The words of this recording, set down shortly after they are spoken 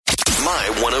My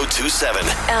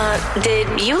 1027.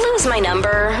 Did you lose my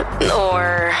number?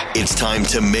 Or... It's time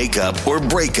to make up or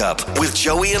break up with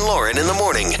Joey and Lauren in the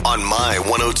morning on My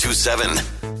 1027.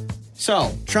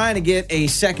 So, trying to get a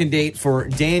second date for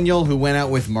Daniel, who went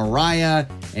out with Mariah,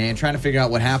 and trying to figure out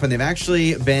what happened. They've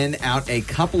actually been out a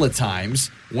couple of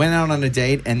times, went out on a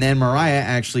date, and then Mariah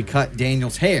actually cut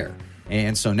Daniel's hair.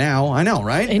 And so now, I know,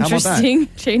 right?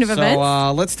 Interesting chain of events.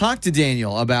 So, let's talk to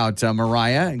Daniel about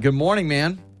Mariah. Good morning,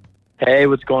 man. Hey,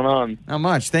 what's going on? Not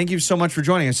much. Thank you so much for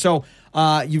joining us. So,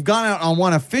 you've gone out on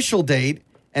one official date,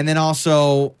 and then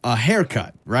also a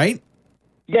haircut, right?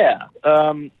 Yeah.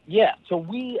 So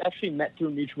we actually met through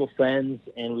mutual friends,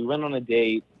 and we went on a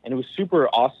date, and it was super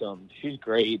awesome. She's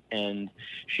great, and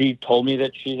she told me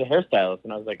that she's a hairstylist,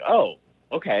 and I was like, oh,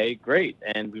 okay, great.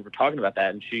 And we were talking about that,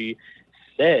 and she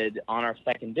said on our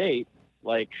second date,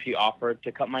 like, she offered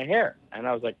to cut my hair. And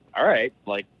I was like, all right,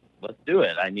 like, let's do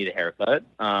it. I need a haircut.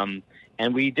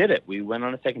 And we did it. We went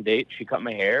on a second date. She cut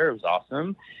my hair. It was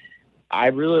awesome. I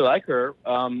really like her.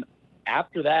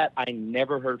 After that, I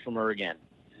never heard from her again.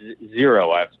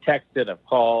 Zero. I've texted, I've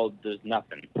called, there's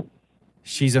nothing.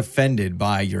 She's offended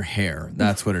by your hair.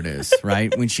 That's what it is,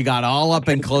 right? When she got all up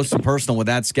and close and personal with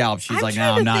that scalp, she's like,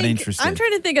 no, I'm not interested. I'm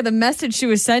trying to think of the message she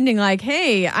was sending, like,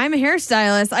 hey, I'm a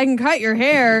hairstylist. I can cut your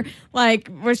hair. Like,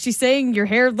 was she saying your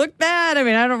hair looked bad? I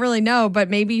mean, I don't really know,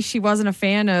 but maybe she wasn't a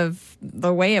fan of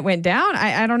the way it went down.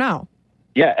 I don't know.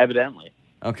 Yeah, evidently.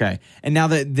 Okay. And now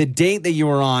the date that you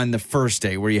were on, the first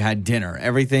day where you had dinner,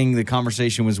 everything, the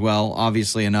conversation was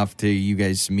obviously enough to you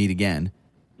guys meet again.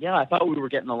 Yeah, I thought we were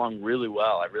getting along really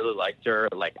well. I really liked her.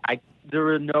 Like, there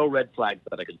were no red flags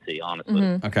that I could see, honestly.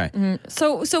 Mm-hmm. Okay. Mm-hmm.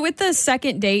 So with the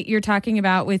second date you're talking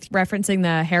about with referencing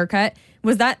the haircut,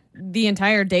 was that the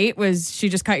entire date? Was she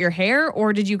just cut your hair,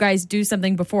 or did you guys do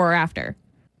something before or after?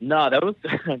 No, that was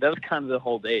kind of the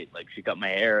whole date. Like, she cut my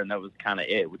hair, and that was kind of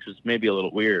it, which was maybe a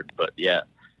little weird, but yeah.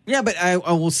 Yeah, but I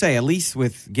will say, at least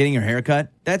with getting your hair cut,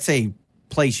 that's a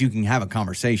place you can have a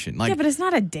conversation. Like, yeah, but it's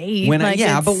not a date.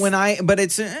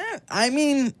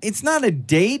 It's not a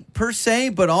date per se,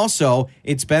 but also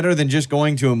it's better than just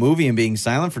going to a movie and being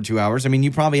silent for 2 hours. I mean,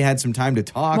 you probably had some time to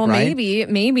talk, well, right?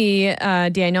 Maybe,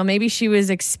 Daniel, maybe she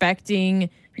was expecting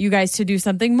you guys to do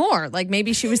something more. Like,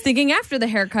 maybe she was thinking after the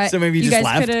haircut, so maybe you guys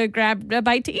left? could have grabbed a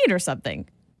bite to eat or something.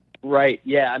 Right,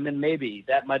 yeah, I mean, maybe.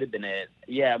 That might have been it.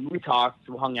 Yeah, we talked,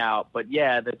 we hung out, but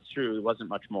yeah, that's true. It wasn't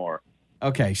much more.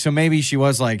 Okay, so maybe she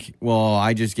was like, well,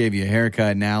 I just gave you a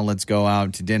haircut. Now let's go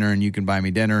out to dinner and you can buy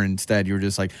me dinner. Instead, you were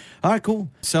just like, all right, cool.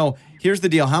 So here's the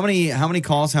deal. How many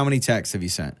calls, how many texts have you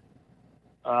sent?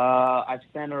 I've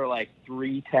sent her like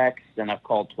 3 texts and I've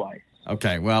called twice.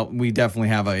 Okay, well, we definitely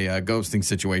have a ghosting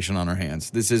situation on our hands.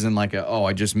 This isn't like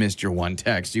I just missed your one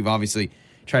text. You've obviously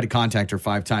tried to contact her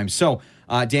 5 times. So,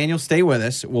 Daniel, stay with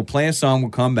us. We'll play a song.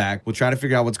 We'll come back. We'll try to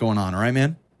figure out what's going on. All right,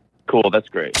 man? Cool, that's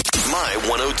great. My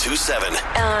 1027.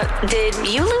 Did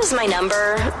you lose my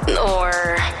number?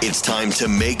 Or... It's time to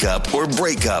make up or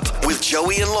break up with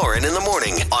Joey and Lauren in the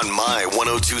morning on My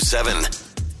 1027.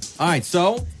 All right,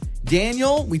 so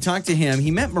Daniel, we talked to him.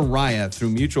 He met Mariah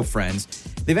through mutual friends.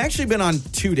 They've actually been on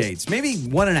 2 dates, maybe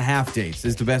 1.5 dates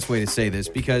is the best way to say this,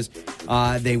 because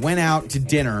they went out to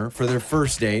dinner for their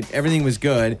first date. Everything was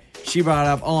good. She brought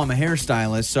up, I'm a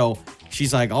hairstylist, so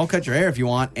she's like, I'll cut your hair if you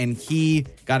want, and he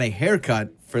got a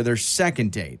haircut for their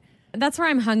second date. That's where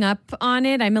I'm hung up on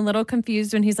it. I'm a little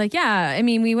confused when he's like, yeah, I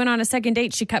mean, we went on a second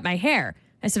date. She cut my hair.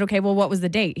 I said, okay, well, what was the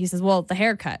date? He says, well, the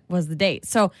haircut was the date.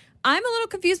 So I'm a little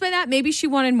confused by that. Maybe she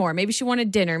wanted more. Maybe she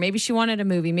wanted dinner. Maybe she wanted a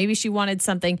movie. Maybe she wanted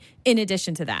something in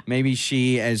addition to that. Maybe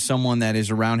she, as someone that is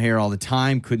around hair all the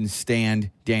time, couldn't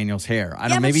stand Daniel's hair. I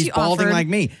don't know. Maybe he's balding like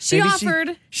me. She maybe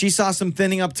offered. She saw some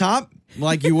thinning up top,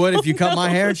 like you would if you cut my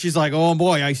hair. And she's like, oh,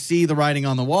 boy, I see the writing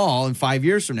on the wall in 5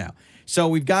 years from now. So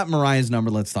we've got Mariah's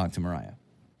number. Let's talk to Mariah.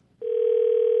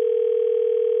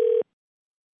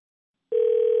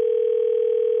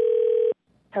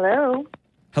 Hello.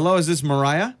 Hello, is this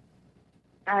Mariah?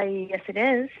 Yes, it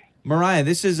is. Mariah,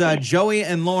 this is Joey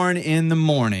and Lauren in the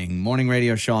morning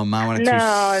radio show on My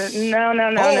 102. No.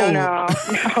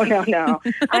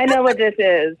 I know what this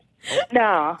is.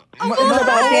 No. It's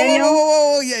about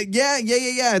Daniel?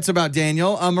 Yeah. It's about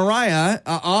Daniel. Mariah,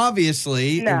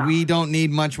 obviously, we don't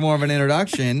need much more of an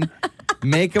introduction.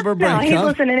 Makeup or breakup? No, he's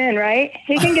listening in, right?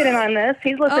 He can get in on this.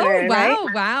 He's listening in, right?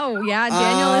 Wow. Yeah,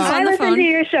 Daniel is on the phone. I listen to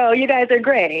your show. You guys are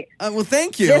great. Well,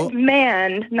 thank you. This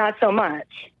man, not so much.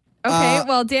 Okay,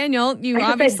 well, Daniel, you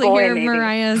obviously hear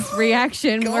Mariah's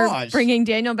reaction. We're bringing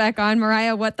Daniel back on.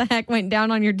 Mariah, what the heck went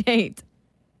down on your date?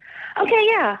 Okay,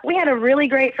 yeah. We had a really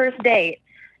great first date.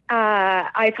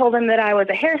 I told him that I was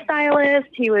a hairstylist.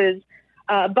 He was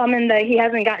bumming that he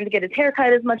hasn't gotten to get his hair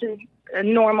cut as much as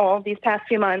normal these past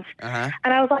few months. And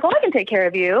I was like, well, I can take care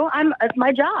of you. It's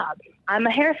my job. I'm a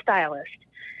hairstylist.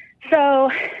 So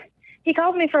he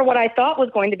calls me for what I thought was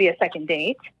going to be a second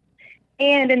date.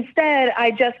 And instead,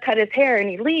 I just cut his hair and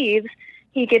he leaves.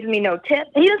 He gives me no tip.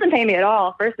 He doesn't pay me at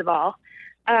all, first of all.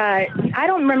 I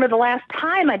don't remember the last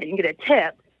time I didn't get a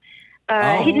tip.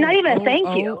 He's not even a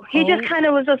thank you. He just kind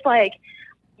of was just like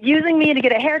using me to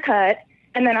get a haircut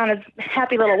and then on his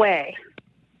happy little way.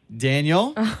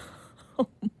 Daniel?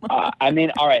 I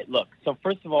mean, all right, look. So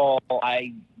first of all,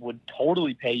 I would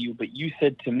totally pay you, but you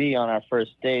said to me on our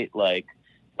first date, like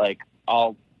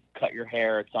I'll cut your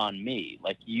hair. It's on me.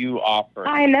 Like you offered.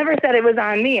 I never said it was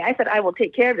on me. I said I will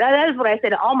take care of it. That is what I say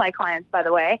to all my clients, by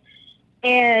the way.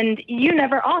 And you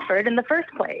never offered in the first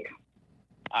place.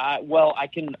 Well, I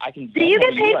can. Do you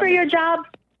get paid for your job?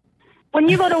 When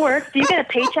you go to work, do you get a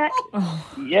paycheck?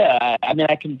 Yeah, I mean,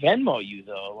 I can Venmo you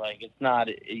though. Like it's not,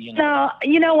 you know. So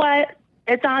you know what?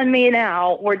 It's on me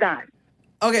now. We're done.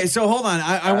 Okay, so hold on.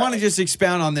 I want to just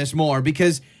expound on this more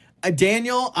because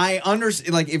Daniel, I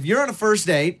understand. Like, if you're on a first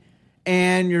date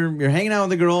and you're hanging out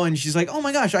with a girl and she's like, "Oh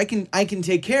my gosh, I can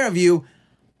take care of you,"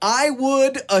 I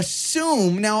would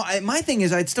assume. Now, my thing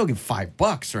is, I'd still give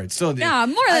 $5, or I'd still more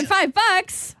than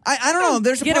 $5. I don't know.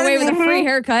 There's a get part away of me with a free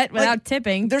haircut without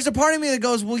tipping. There's a part of me that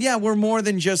goes, well, yeah, we're more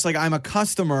than just like I'm a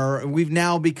customer. We've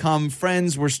now become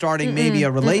friends. We're starting maybe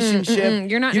a relationship.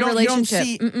 You're not in a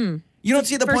relationship. You don't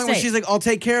see the First point where date. she's like, I'll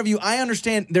take care of you. I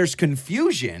understand there's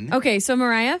confusion. Okay, so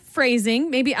Mariah, phrasing,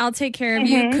 maybe I'll take care of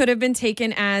you, could have been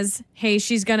taken as, hey,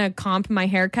 she's going to comp my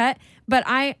haircut. But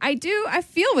I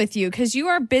feel with you because you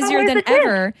are busier than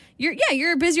ever.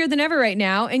 You're busier than ever right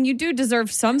now, and you do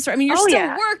deserve some sort. I mean, you're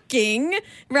still working,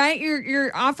 right? You're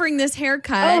offering this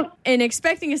haircut and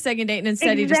expecting a second date, and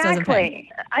instead he just doesn't pay.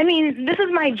 I mean, this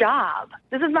is my job.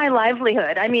 This is my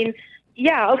livelihood. I mean,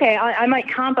 yeah, okay, I might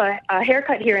comp a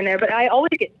haircut here and there, but I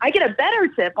get a better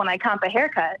tip when I comp a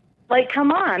haircut. Like,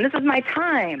 come on, this is my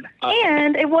time.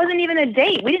 And it wasn't even a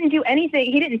date. We didn't do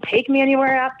anything. He didn't take me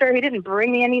anywhere after. He didn't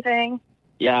bring me anything.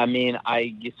 Yeah, I mean,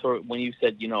 when you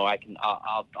said,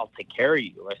 I'll take care of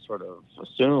you, I sort of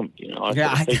assumed,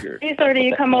 I figured.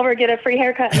 You come over, get a free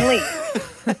haircut, and leave.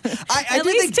 At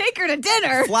least take her to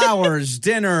dinner. Flowers,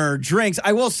 dinner, drinks.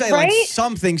 I will say, like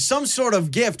some sort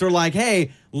of gift, or like,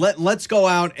 hey, let's go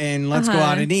out and go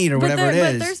out and eat, or whatever it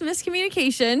is. But there's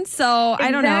miscommunication, so I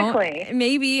don't know.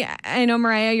 Maybe, I know,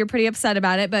 Mariah, you're pretty upset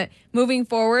about it, but moving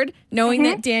forward, knowing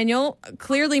that Daniel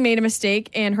clearly made a mistake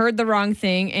and heard the wrong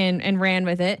thing and ran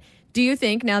with it, do you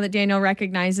think, now that Daniel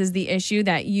recognizes the issue,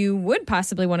 that you would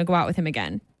possibly want to go out with him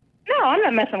again? No, I'm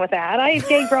not messing with that. I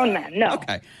date grown men. No.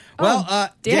 Okay. Well,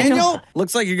 Daniel,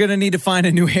 looks like you're going to need to find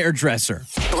a new hairdresser.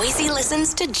 Boise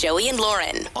listens to Joey and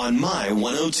Lauren on My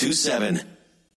 102.7.